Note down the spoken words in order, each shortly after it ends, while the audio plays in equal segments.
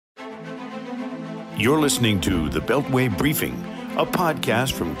You're listening to The Beltway Briefing, a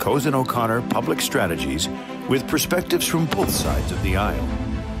podcast from Cozen O'Connor Public Strategies with perspectives from both sides of the aisle.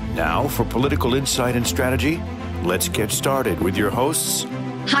 Now, for political insight and strategy, let's get started with your hosts.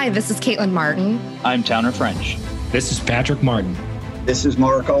 Hi, this is Caitlin Martin. I'm Towner French. This is Patrick Martin. This is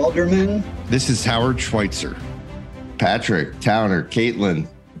Mark Alderman. This is Howard Schweitzer. Patrick, Towner, Caitlin,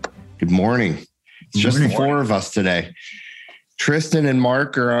 good morning. It's just the four of us today. Tristan and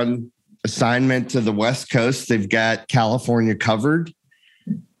Mark are on assignment to the West Coast. They've got California covered.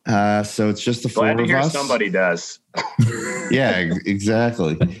 So it's just the four of us. Glad to hear somebody does. Yeah,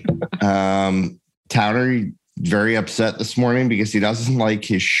 exactly. Towner, very upset this morning because he doesn't like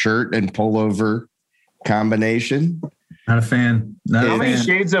his shirt and pullover combination. Not a fan. How many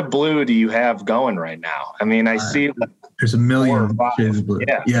shades of blue do you have going right now? I mean, I see there's a million shades of blue.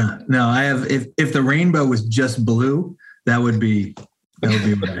 Yeah. No, I have. If the rainbow was just blue, that would be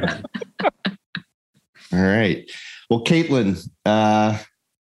what I had. All right. Well, Caitlin.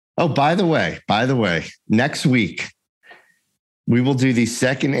 By the way, next week we will do the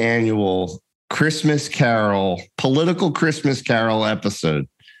second annual political Christmas Carol episode.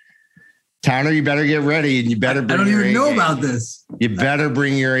 Towner, you better get ready and you better bring your A game. I don't even know about this. You better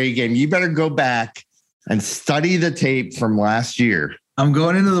bring your A game. You better go back and study the tape from last year. I'm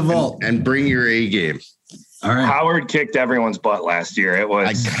going into the vault. And bring your A game. All right. Howard kicked everyone's butt last year. It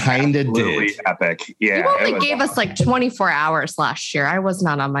was absolutely epic. Yeah. You only gave us like 24 hours last year. I was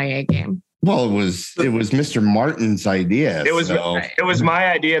not on my A game. Well, it was Mr. Martin's idea. It was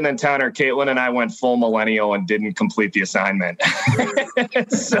my idea, and then Towner, Caitlin, and I went full millennial and didn't complete the assignment.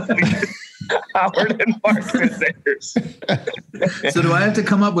 So Howard and Mark did theirs. So do I have to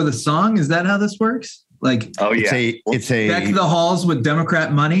come up with a song? Is that how this works? Like, oh yeah, it's a Deck the Halls with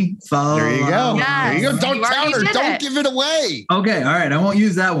Democrat money. There you go. Yes. There you go. Don't give it away. Okay, all right. I won't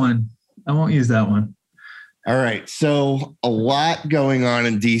use that one. All right. So a lot going on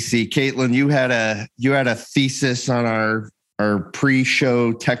in DC. Caitlin, you had a thesis on our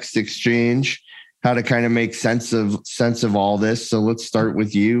pre-show text exchange, how to kind of make sense of all this. So let's start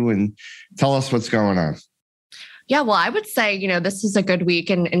with you and tell us what's going on. Yeah, well, I would say, this is a good week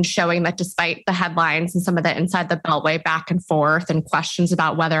in showing that despite the headlines and some of the inside the Beltway back and forth and questions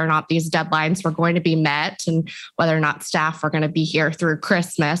about whether or not these deadlines were going to be met and whether or not staff were going to be here through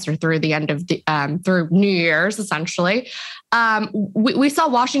Christmas or through the end of through New Year's, essentially. We saw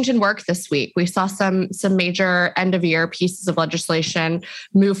Washington work this week. We saw some major end of year pieces of legislation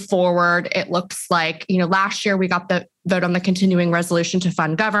move forward. It looks like, last year we got the vote on the continuing resolution to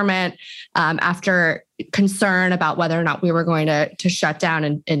fund government after concern about whether or not we were going to shut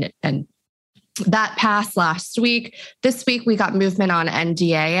down and that passed last week. This week, we got movement on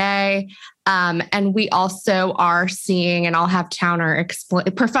NDAA. And we also are seeing, and I'll have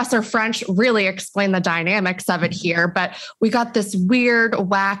Professor French really explain the dynamics of it here, but we got this weird,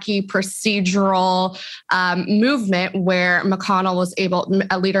 wacky procedural movement where Leader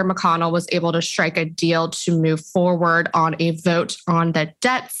McConnell was able to strike a deal to move forward on a vote on the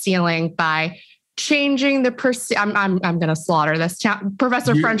debt ceiling by changing the I'm going to slaughter this.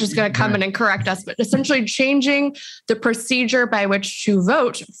 Professor French is going to come in and correct us, but essentially changing the procedure by which to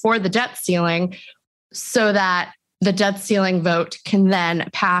vote for the debt ceiling so that the debt ceiling vote can then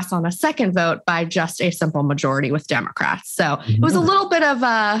pass on a second vote by just a simple majority with Democrats. So it was a little bit of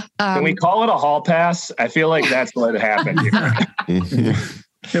a... Can we call it a hall pass? I feel like that's what happened here.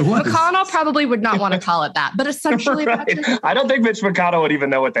 McConnell probably would not want to call it that, but essentially, right. I don't think Mitch McConnell would even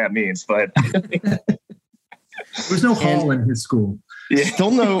know what that means. But there's no hall in his school. Yeah.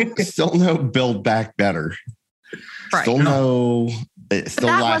 Still no Build Back Better. Right.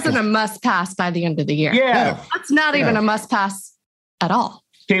 That wasn't a must pass by the end of the year. Yeah, that's not even a must pass at all.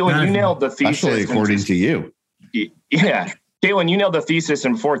 Caitlin, you nailed the thesis. Especially according to you. Yeah, Caitlin, you nailed the thesis,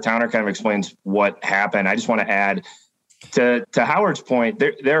 and before Towner kind of explains what happened, I just want to add. To Howard's point,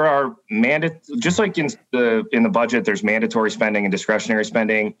 there are just like in the budget, there's mandatory spending and discretionary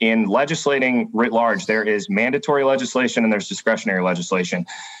spending. In legislating writ large, there is mandatory legislation and there's discretionary legislation.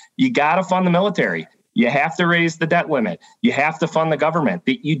 You got to fund the military. You have to raise the debt limit. You have to fund the government.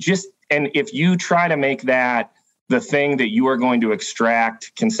 And if you try to make that the thing that you are going to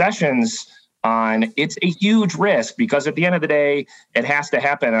extract concessions on, it's a huge risk because at the end of the day, it has to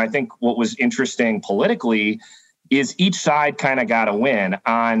happen. And I think what was interesting politically is each side kind of got a win.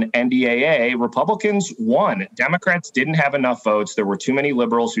 On NDAA, Republicans won. Democrats didn't have enough votes. There were too many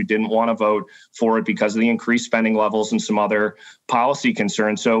liberals who didn't want to vote for it because of the increased spending levels and some other policy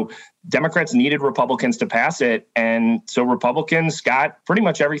concerns. So Democrats needed Republicans to pass it. And so Republicans got pretty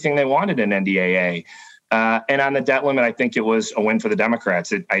much everything they wanted in NDAA. And on the debt limit, I think it was a win for the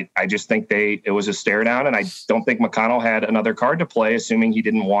Democrats. I just think it was a stare down, and I don't think McConnell had another card to play, assuming he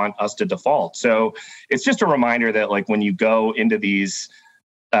didn't want us to default. So it's just a reminder that, like, when you go into these,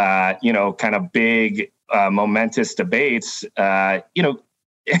 kind of big, momentous debates,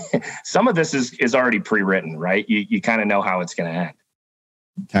 some of this is already pre-written, right? You kind of know how it's going to end.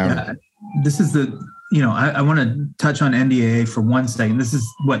 Yeah, this is I want to touch on NDAA for 1 second. This is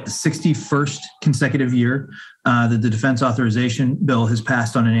the 61st consecutive year that the Defense Authorization Bill has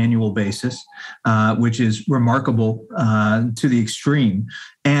passed on an annual basis, which is remarkable to the extreme.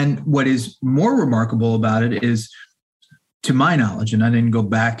 And what is more remarkable about it is, to my knowledge, and I didn't go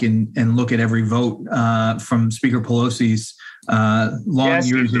back and look at every vote from Speaker Pelosi's long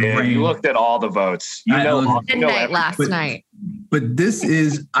years of reign. You looked at all the votes. Midnight last night. But this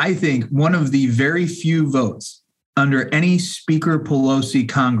is, I think, one of the very few votes under any Speaker Pelosi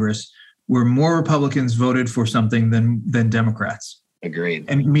Congress where more Republicans voted for something than Democrats. Agreed.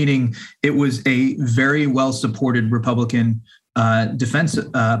 And meaning it was a very well-supported Republican defense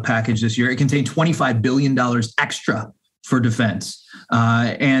package this year. It contained $25 billion extra for defense.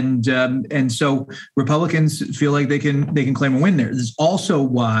 And so Republicans feel like they can claim a win there. This is also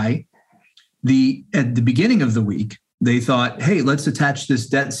why at the beginning of the week, they thought, hey, let's attach this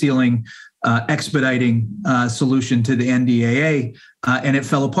debt ceiling expediting solution to the NDAA. And it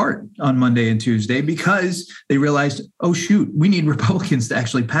fell apart on Monday and Tuesday because they realized, oh, shoot, we need Republicans to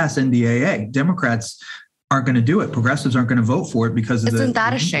actually pass NDAA. Democrats aren't going to do it. Progressives aren't going to vote for it because of Isn't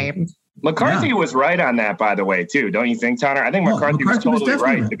that a shame? McCarthy was right on that, by the way, too. Don't you think, Tanner? I think McCarthy was totally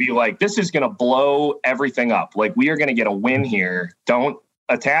right to be like, this is going to blow everything up. Like, we are going to get a win here. Don't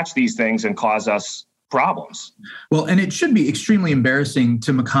attach these things and cause us problems. Well, and it should be extremely embarrassing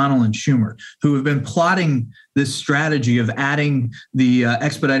to McConnell and Schumer, who have been plotting this strategy of adding the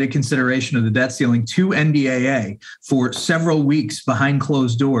expedited consideration of the debt ceiling to NDAA for several weeks behind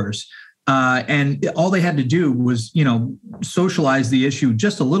closed doors. And all they had to do was, socialize the issue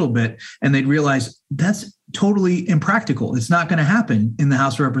just a little bit, and they'd realize that's totally impractical. It's not going to happen in the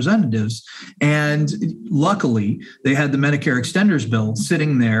House of Representatives. And luckily, they had the Medicare extenders bill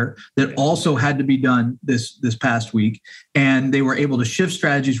sitting there that also had to be done this past week. And they were able to shift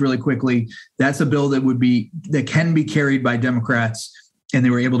strategies really quickly. That's a bill that can be carried by Democrats. And they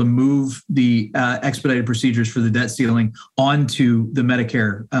were able to move the expedited procedures for the debt ceiling onto the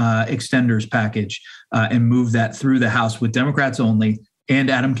Medicare extenders package and move that through the House with Democrats only and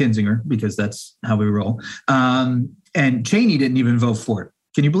Adam Kinzinger, because that's how we roll. And Cheney didn't even vote for it.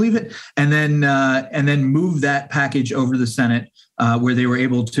 Can you believe it? And then move that package over to the Senate, where they were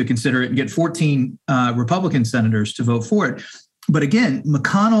able to consider it and get 14 Republican senators to vote for it. But again,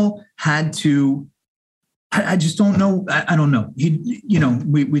 McConnell had to. I just don't know. I don't know.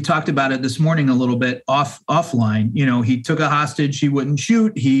 We talked about it this morning a little bit offline. He took a hostage. He wouldn't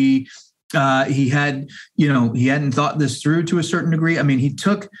shoot. He hadn't thought this through to a certain degree. I mean, he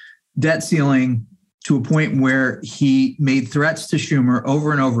took debt ceiling to a point where he made threats to Schumer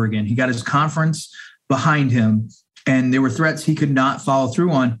over and over again. He got his conference behind him, and there were threats he could not follow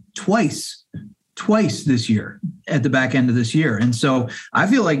through on twice this year at the back end of this year. And so I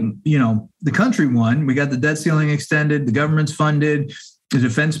feel like, the country won. We got the debt ceiling extended. The government's funded. The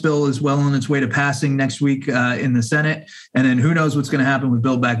defense bill is well on its way to passing next week in the Senate. And then who knows what's going to happen with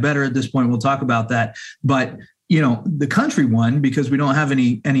Build Back Better. At this point, we'll talk about that. But, the country won because we don't have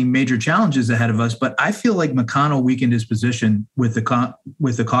any major challenges ahead of us. But I feel like McConnell weakened his position with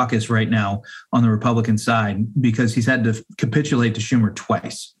the caucus right now on the Republican side because he's had to capitulate to Schumer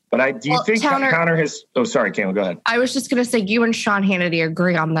twice. But do you think Tanner has? Oh, sorry, Kayla, go ahead. I was just going to say you and Sean Hannity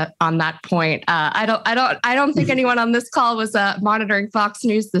agree on that point. I don't think anyone on this call was monitoring Fox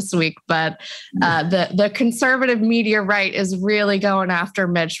News this week, but the conservative media right is really going after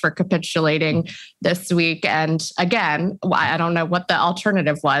Mitch for capitulating this week. And again, I don't know what the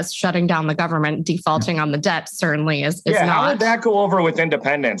alternative was. Shutting down the government, defaulting on the debt certainly is not. How did that go over with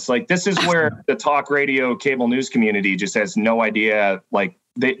independents? Like, this is where the talk radio cable news community just has no idea. Like,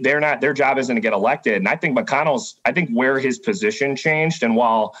 they're not, their job isn't to get elected. And I think where his position changed, and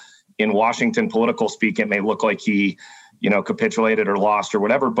while in Washington political speak, it may look like he, capitulated or lost or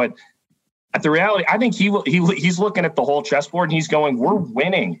whatever, but at the reality, I think he's looking at the whole chessboard and he's going, we're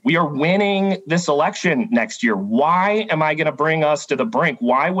winning. We are winning this election next year. Why am I going to bring us to the brink?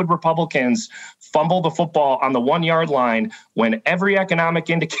 Why would Republicans fumble the football on the 1 yard line when every economic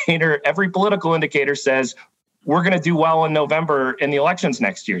indicator, every political indicator says we're going to do well in November in the elections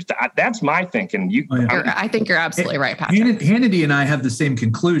next year. That's my thinking. I think you're absolutely right, Patrick. Hannity and I have the same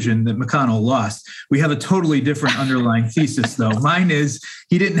conclusion that McConnell lost. We have a totally different underlying thesis, though. Mine is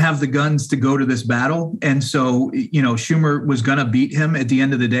he didn't have the guns to go to this battle. And so, Schumer was going to beat him at the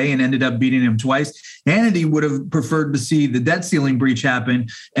end of the day and ended up beating him twice. Hannity would have preferred to see the debt ceiling breach happen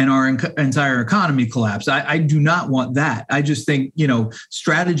and our entire economy collapse. I do not want that. I just think,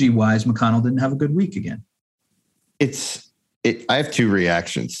 strategy-wise, McConnell didn't have a good week again. I have two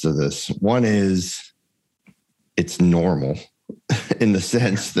reactions to this. One is it's normal in the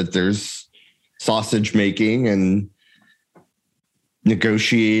sense that there's sausage making and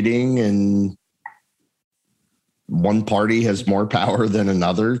negotiating, and one party has more power than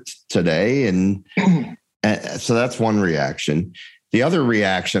another today. And so that's one reaction. The other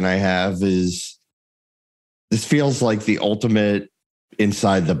reaction I have is this feels like the ultimate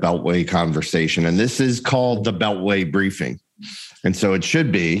inside the Beltway conversation. And this is called the Beltway briefing. And so it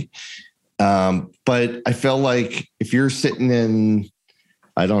should be. But I feel like if you're sitting in,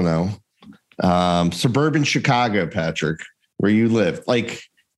 I don't know, suburban Chicago, Patrick, where you live, like,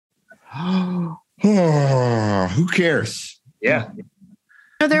 who cares? Yeah.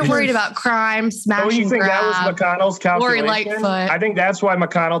 No, they're worried about crime, smash and grab. You think that was McConnell's calculation? Lori Lightfoot. I think that's why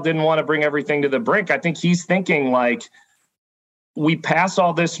McConnell didn't want to bring everything to the brink. I think he's thinking like, we pass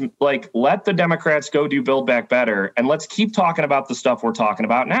all this, like, let the Democrats go do Build Back Better, and let's keep talking about the stuff we're talking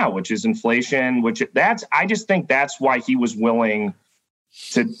about now, which is inflation, I just think that's why he was willing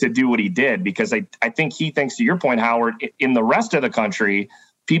to do what he did, because I think he thinks, to your point, Howard, in the rest of the country,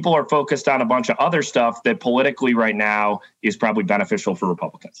 people are focused on a bunch of other stuff that politically right now is probably beneficial for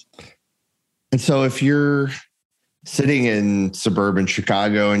Republicans. And so if you're sitting in suburban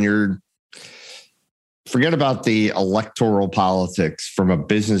Chicago and forget about the electoral politics from a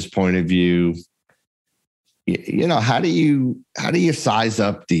business point of view, how do you size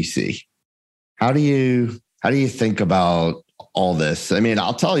up DC? How do you think about all this? I mean,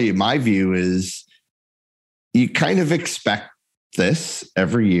 I'll tell you, my view is you kind of expect this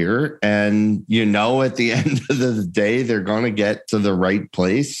every year, and at the end of the day they're going to get to the right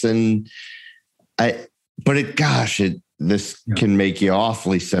place. And this can make you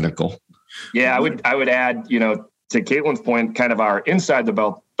awfully cynical. Yeah, I would add, to Caitlin's point, kind of our inside the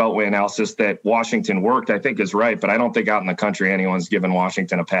Beltway analysis that Washington worked, I think is right, but I don't think out in the country anyone's given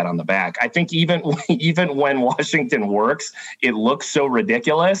Washington a pat on the back. I think even when Washington works, it looks so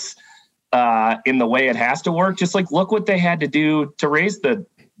ridiculous in the way it has to work. Just like, look what they had to do to raise the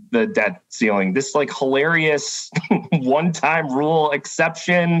debt ceiling. This like hilarious one-time rule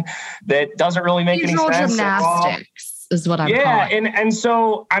exception that doesn't really make any sense at all. Gymnastics is what I'm calling. And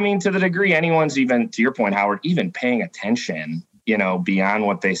so, I mean, to the degree anyone's even, to your point, Howard, even paying attention, beyond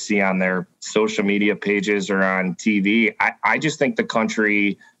what they see on their social media pages or on TV, I just think the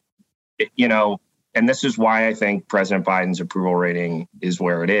country, and this is why I think President Biden's approval rating is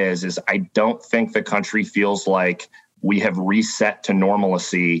where it is I don't think the country feels like we have reset to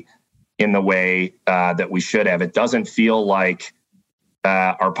normalcy in the way that we should have. It doesn't feel like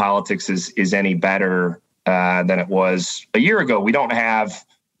our politics is any better than it was a year ago. We don't have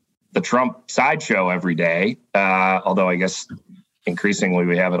the Trump sideshow every day, although I guess increasingly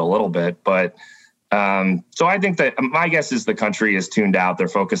we have it a little bit. But so I think that my guess is the country is tuned out. They're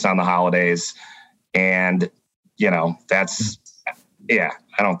focused on the holidays. And, that's, I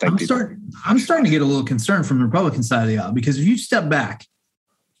don't think I'm starting to get a little concerned from the Republican side of the aisle, because if you step back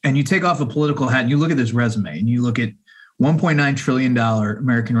and you take off a political hat and you look at this resume and you look at $1.9 trillion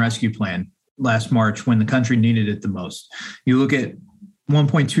American Rescue Plan last March when the country needed it the most, you look at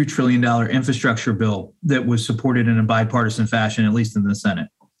 $1.2 trillion infrastructure bill that was supported in a bipartisan fashion, at least in the Senate,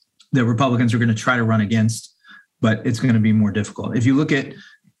 that Republicans are going to try to run against, but it's going to be more difficult. If you look at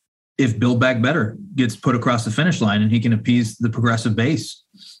if Build Back Better gets put across the finish line and he can appease the progressive base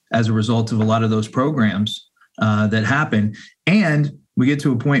as a result of a lot of those programs that happen, and we get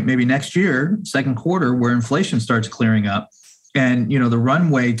to a point maybe next year, second quarter, where inflation starts clearing up, and the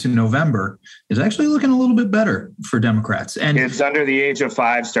runway to November is actually looking a little bit better for Democrats. And it's under the age of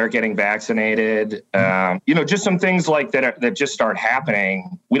 5, start getting vaccinated. Just some things like that just start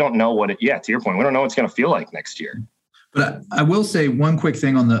happening. We don't know to your point, we don't know what it's going to feel like next year. But I will say one quick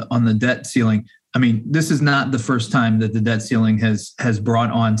thing on the debt ceiling. I mean, this is not the first time that the debt ceiling has brought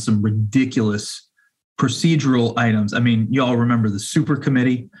on some ridiculous procedural items. I mean, you all remember the super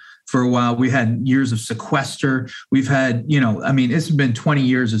committee for a while. We had years of sequester. We've had, it's been 20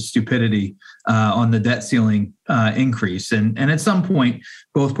 years of stupidity on the debt ceiling increase. And at some point,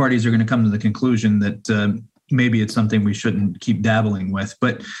 both parties are going to come to the conclusion that, maybe it's something we shouldn't keep dabbling with.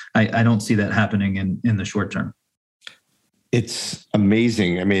 But I don't see that happening in the short term. It's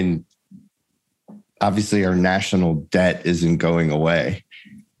amazing. I mean, obviously our national debt isn't going away.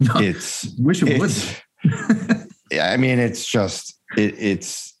 No, wish it would. I mean, it's just,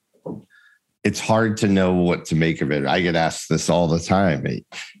 it's hard to know what to make of it. I get asked this all the time.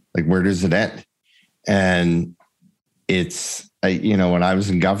 Like, where does it end? And it's, when I was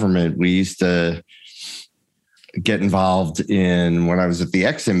in government, we used to get involved in, when I was at the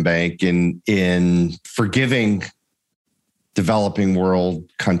Exim Bank, in forgiving developing world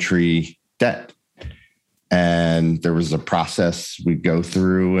country debt. And there was a process we'd go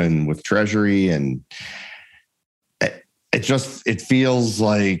through and with Treasury, and it feels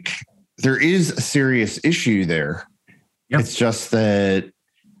like there is a serious issue there. Yep. It's just that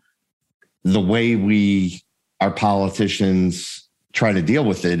the way our politicians try to deal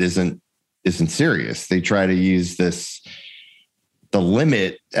with it isn't serious. They try to use the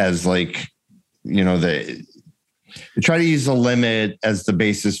limit as like, they try to use the limit as the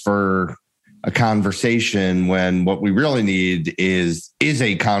basis for a conversation, when what we really need is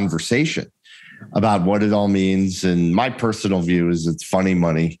a conversation about what it all means. And my personal view is it's funny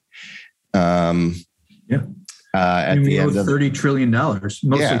money. At the end of $30 trillion,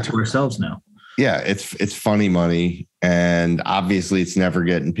 mostly to ourselves now. Yeah, it's funny money, and obviously it's never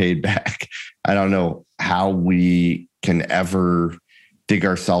getting paid back. I don't know how we can ever dig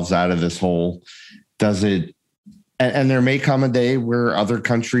ourselves out of this hole. Does it? And there may come a day where other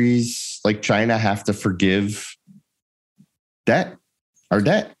countries like China have to forgive our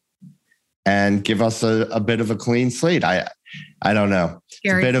debt, and give us a bit of a clean slate. I don't know.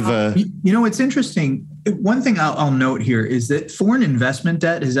 It's a bit of a... It's interesting. One thing I'll note here is that foreign investment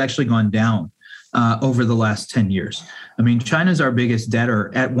debt has actually gone down over the last 10 years. I mean, China's our biggest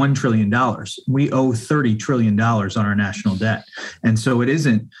debtor at $1 trillion. We owe $30 trillion on our national debt. And so it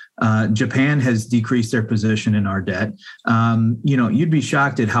isn't, Japan has decreased their position in our debt. You'd be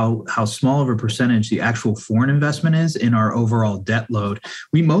shocked at how small of a percentage the actual foreign investment is in our overall debt load.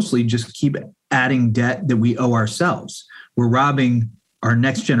 We mostly just keep adding debt that we owe ourselves. We're robbing our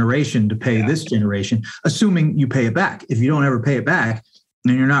next generation to pay this generation, assuming you pay it back. If you don't ever pay it back,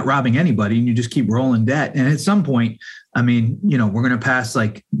 then you're not robbing anybody, and you just keep rolling debt. And at some point, I mean, we're going to pass,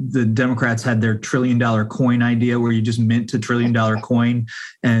 like the Democrats had their $1 trillion coin idea, where you just mint $1 trillion coin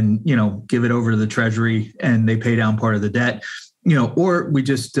and, give it over to the Treasury and they pay down part of the debt, or we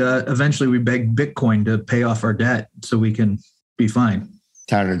just eventually we beg Bitcoin to pay off our debt so we can be fine.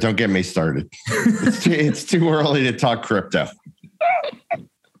 Towner, don't get me started. It's too early to talk crypto.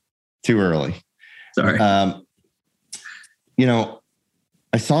 Too early. Sorry.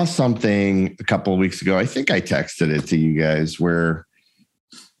 I saw something a couple of weeks ago. I think I texted it to you guys, where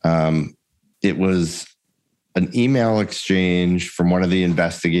it was an email exchange from one of the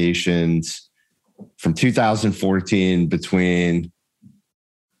investigations from 2014 between,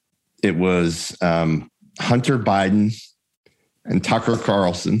 it was Hunter Biden and Tucker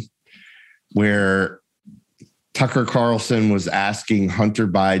Carlson, where Tucker Carlson was asking Hunter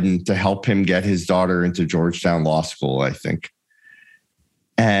Biden to help him get his daughter into Georgetown Law School, I think.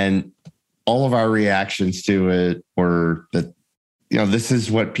 And all of our reactions to it were that, this is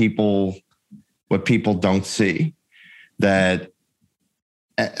what people don't see. That,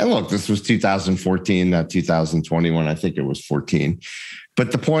 and look, this was 2014, not 2021. I think it was 14.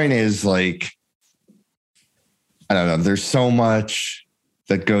 But the point is, like, I don't know, there's so much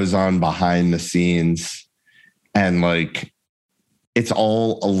that goes on behind the scenes, and like, it's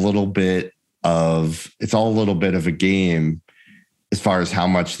all a little bit of a game as far as how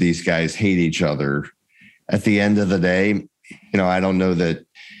much these guys hate each other. At the end of the day, I don't know that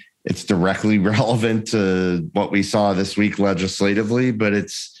it's directly relevant to what we saw this week legislatively, but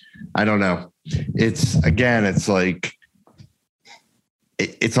I don't know. It's like,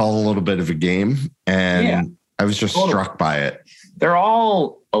 it's all a little bit of a game. And I was just struck by it. They're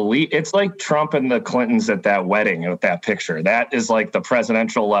all elite. It's like Trump and the Clintons at that wedding with that picture. That is like the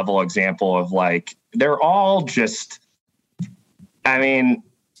presidential level example of, like, they're all just, I mean,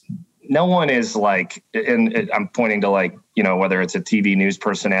 no one is like, and I'm pointing to, like, whether it's a TV news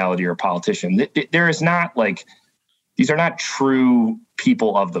personality or a politician, there is not, like, these are not true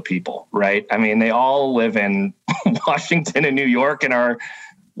people of the people, right? I mean, they all live in Washington and New York and are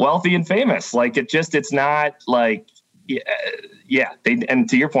wealthy and famous. Like, it's not like, and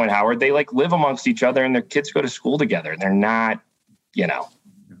to your point, Howard, they like live amongst each other and their kids go to school together. They're not,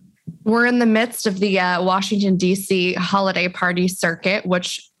 We're in the midst of the Washington, D.C. holiday party circuit,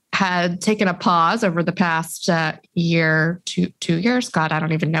 which had taken a pause over the past year, 2 years. God, I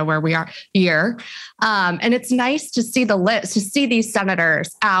don't even know where we are. And it's nice to see the list, to see these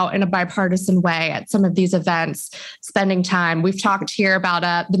senators out in a bipartisan way at some of these events, spending time. We've talked here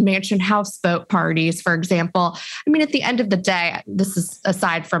about the Mansion House vote parties, for example. I mean, at the end of the day, this is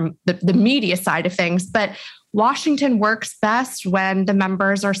aside from the media side of things, but Washington works best when the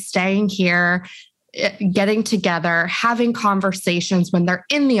members are staying here, getting together, having conversations when they're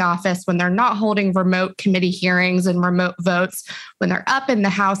in the office, when they're not holding remote committee hearings and remote votes, when they're up in the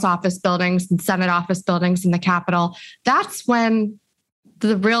House office buildings and Senate office buildings in the Capitol. That's when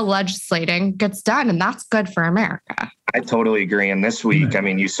the real legislating gets done, and that's good for America. I totally agree. And this week, I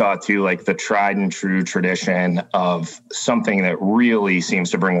mean, you saw too, like the tried and true tradition of something that really seems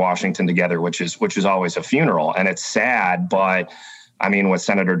to bring Washington together, which is always a funeral. And it's sad, but I mean, with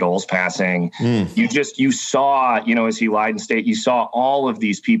Senator Dole's passing, you saw, as he lied in state, you saw all of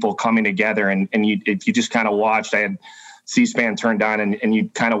these people coming together, and you just kind of watched. I had C-SPAN turned on, and you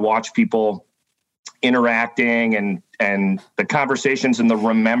kind of watch people interacting and the conversations and the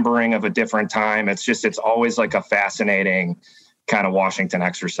remembering of a different time. It's always like a fascinating kind of Washington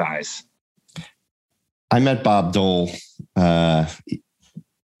exercise. I met Bob Dole, I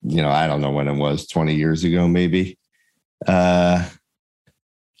don't know when it was, 20 years ago, maybe.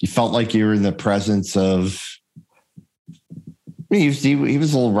 You felt like you were in the presence of, he was a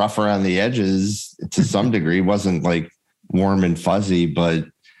little rough around the edges to some degree. He wasn't like warm and fuzzy, but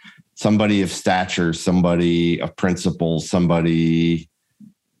somebody of stature, somebody of principle, somebody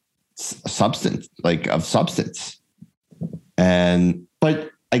of substance. But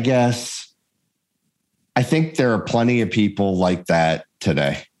I guess, I think there are plenty of people like that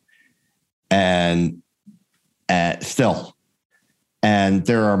today. And still. And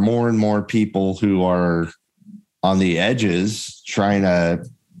there are more and more people who are on the edges trying to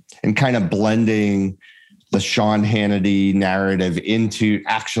and kind of blending the Sean Hannity narrative into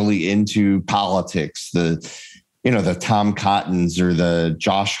politics, the Tom Cottons or the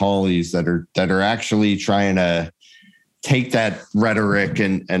Josh Hawleys that are actually trying to take that rhetoric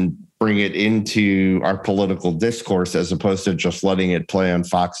and bring it into our political discourse as opposed to just letting it play on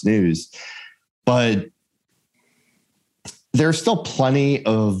Fox News. But there's still plenty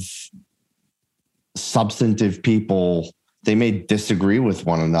of substantive people. They may disagree with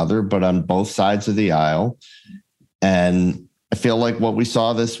one another, but on both sides of the aisle. And I feel like what we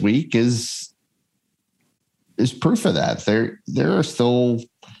saw this week is proof of that. They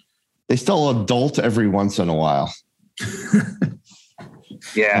still adult every once in a while.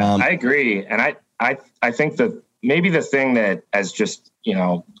 Yeah, I agree. And I think that maybe the thing that, as just,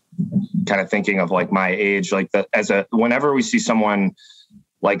 kind of thinking of like my age, like whenever we see someone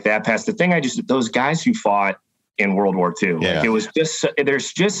like that pass, the thing those guys who fought in World War II, like it was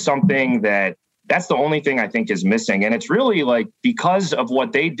there's just something that's the only thing I think is missing. And it's really like, because of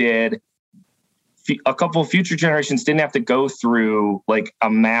what they did, a couple of future generations didn't have to go through like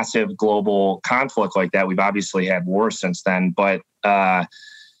a massive global conflict like that. We've obviously had wars since then, but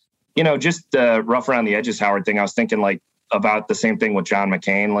just the rough around the edges Howard thing, I was thinking like about the same thing with John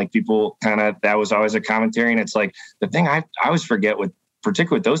McCain. Like people that was always a commentary. And it's like the thing I always forget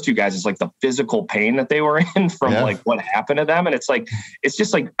particularly with those two guys is like the physical pain that they were in from like what happened to them. And it's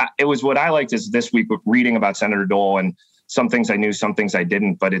just like, it was what I liked is this week reading about Senator Dole, and some things I knew, some things I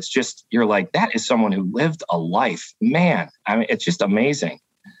didn't, but it's just, you're like, that is someone who lived a life, man. I mean, it's just amazing.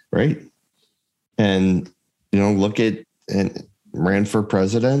 Right. And, look at, and ran for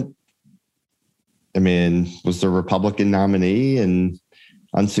president. I mean, was the Republican nominee and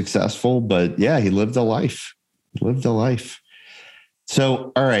unsuccessful, but yeah, he lived a life.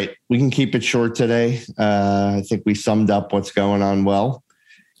 So, all right, we can keep it short today. I think we summed up what's going on well.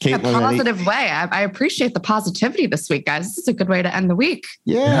 Caitlin, a positive way. I appreciate the positivity this week, guys. This is a good way to end the week.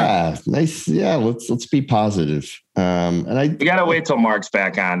 Yeah, nice. Yeah, let's be positive. And you gotta wait till Mark's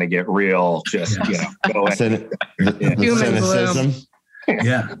back on to get real. Just go cynicism.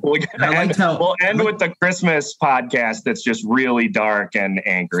 Yeah, we'll end with the Christmas podcast that's just really dark and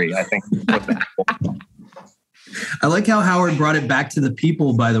angry. I think. I like how Howard brought it back to the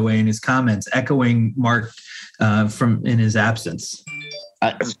people, by the way, in his comments, echoing Mark from in his absence.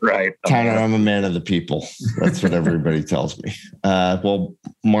 That's right. I'm a man of the people. That's what everybody tells me. Well,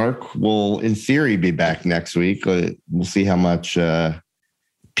 Mark will, in theory, be back next week. We'll see how much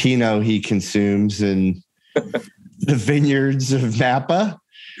Pinot he consumes in the vineyards of Napa.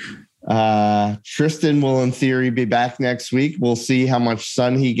 Tristan will, in theory, be back next week. We'll see how much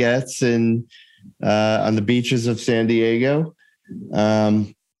sun he gets on the beaches of San Diego.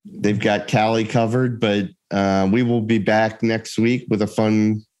 They've got Cali covered, but we will be back next week with a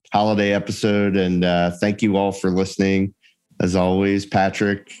fun holiday episode. And thank you all for listening. As always,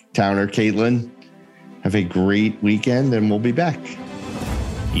 Patrick, Towner, Caitlin, have a great weekend, and we'll be back.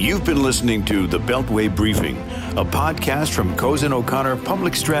 You've been listening to The Beltway Briefing, a podcast from Cozen O'Connor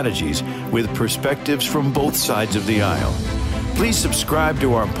Public Strategies with perspectives from both sides of the aisle. Please subscribe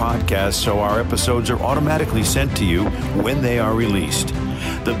to our podcast so our episodes are automatically sent to you when they are released.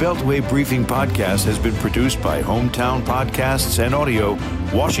 The Beltway Briefing podcast has been produced by Hometown Podcasts and Audio,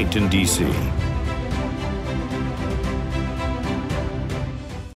 Washington, D.C.